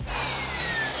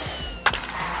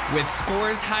With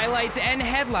scores, highlights, and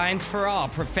headlines for all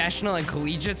professional and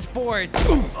collegiate sports.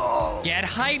 Get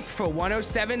hyped for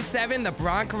 107.7 The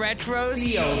Bronc Retro's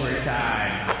The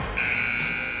Overtime.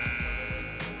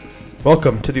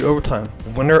 Welcome to The Overtime,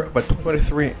 winner of a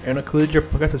 2023 Anna Collegiate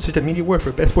Progressive Assistant Media Award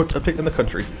for Best Sports Update in the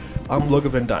country. I'm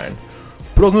Logan VanDine.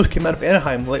 Brutal news came out of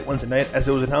Anaheim late Wednesday night as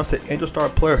it was announced that Angel star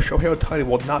player Shohei Ohtani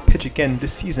will not pitch again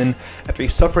this season after he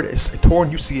suffered a torn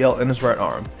UCL in his right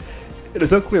arm. It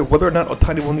is unclear whether or not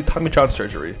Ohtani will need Tommy John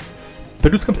surgery. The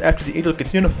news comes after the Angels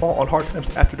continue to fall on hard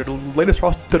times after their latest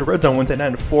loss to the Red Zone Wednesday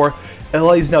night 9-4.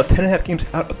 LA is now 10.5 games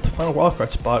out of the final wildcard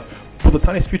spot, with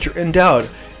Ohtani's future in doubt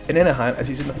in Anaheim as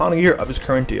he's in the final year of his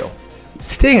current deal.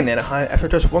 Staying in Anaheim after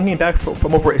just one game back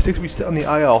from over a 6-week stint on the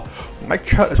IL, Mike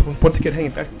Trout is once again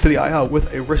hanging back to the IL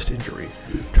with a wrist injury.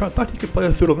 Trout thought he could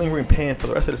play through the lingering pain for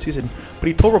the rest of the season, but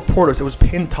he told reporters it was a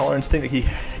pain tolerance thing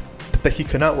that he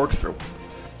could not work through.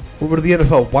 Over to the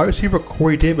NFL, wide receiver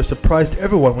Corey Davis surprised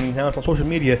everyone when he announced on social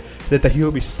media that he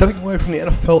will be stepping away from the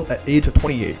NFL at age of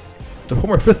 28. The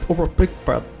former 5th overall pick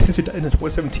by Tennessee Titans in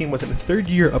 2017 was in the third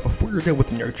year of a 4-year deal with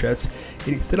the New York Jets,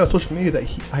 and he said on social media that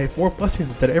I have more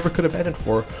blessings than I ever could imagine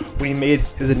for when he made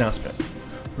his announcement.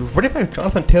 Running back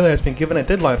Jonathan Taylor has been given a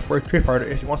deadline for a trade partner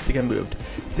if he wants to get moved.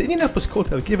 The Indianapolis Colts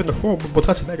have given the former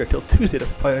Wisconsin Badger till Tuesday to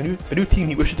find a new team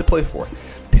he wishes to play for.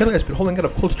 Taylor has been holding out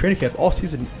of Colts training camp all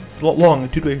season long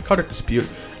due to a contract dispute,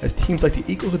 as teams like the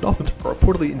Eagles and Dolphins are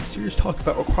reportedly in serious talks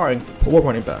about acquiring the Pole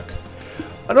running back.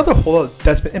 Another holdout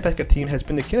that's been impacting the team has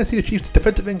been the Kansas City Chiefs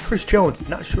defensive end Chris Jones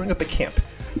not showing up at camp.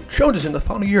 Jones is in the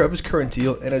final year of his current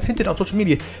deal and has hinted on social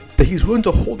media that he's willing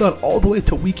to hold out all the way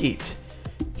to Week 8.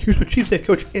 Here's what Chiefs head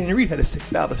coach Andy Reid had to say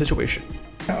about the situation.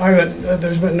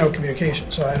 There's been no communication,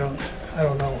 so I don't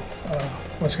know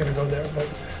what's going to go there. But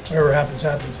whatever happens,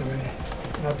 happens. I mean,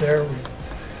 not there,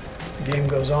 the game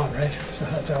goes on, right? So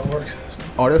that's how it works.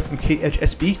 Audio from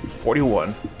KHSB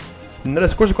 41. Another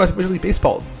scores across Major League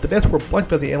Baseball. The Mets were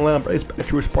blanked by the Atlanta Braves at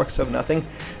Truist Park 7-0.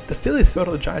 The Phillies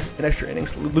throttled the Giants in extra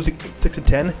innings, losing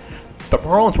 6-10. The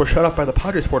Marlins were shut out by the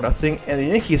Padres 4-0, and the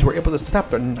Yankees were able to stop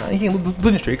their 9-game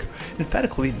losing streak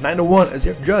emphatically 9-1, as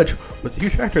Jeff Judge was a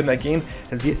huge factor in that game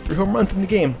as he hit 3 home runs in the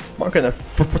game, marking that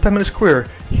for the time in his career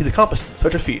he's accomplished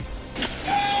such a feat.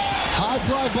 High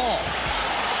fly ball,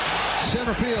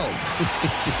 center field.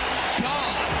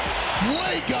 God,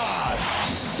 way God,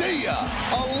 see ya!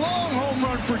 A long home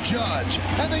run for Judge,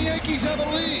 and the Yankees have a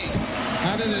lead,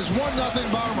 and it is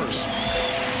 1-0 Bombers.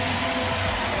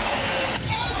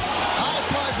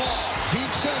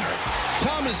 Deep center.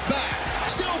 Thomas back.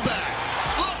 Still back.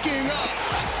 Looking up.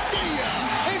 See ya.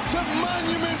 Into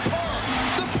Monument Park.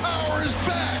 The power is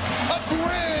back. A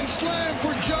grand slam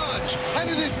for Judge. And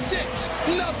it is 6-0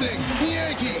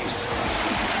 Yankees.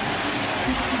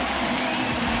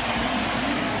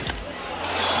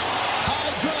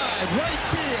 High drive. Right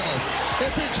field.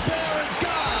 If it's fair, it's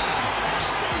gone.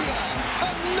 See ya.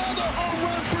 Another home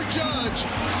run for Judge.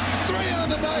 3 on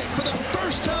the night for the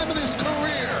first time in his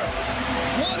career.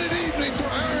 What an evening for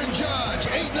Aaron Judge.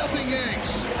 8-0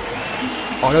 Yanks.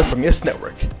 Audio from Yes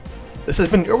Network. This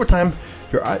has been The Overtime,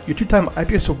 your 2-time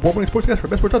IPS award-winning sportscast for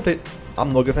Best Sports Update.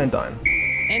 I'm Logan VanDine.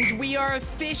 And we are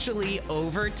officially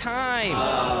overtime.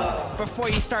 Before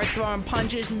you start throwing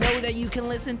punches, know that you can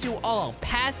listen to all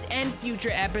past and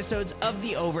future episodes of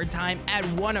The Overtime at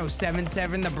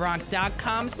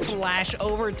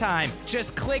 1077thebronc.com/overtime.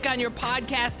 Just click on your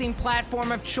podcasting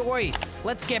platform of choice.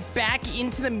 Let's get back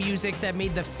into the music that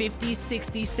made the 50s,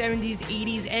 60s, 70s,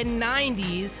 80s, and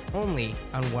 90s only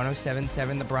on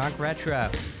 1077 The Bronc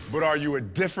Retro. But are you a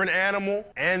different animal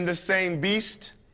and the same beast?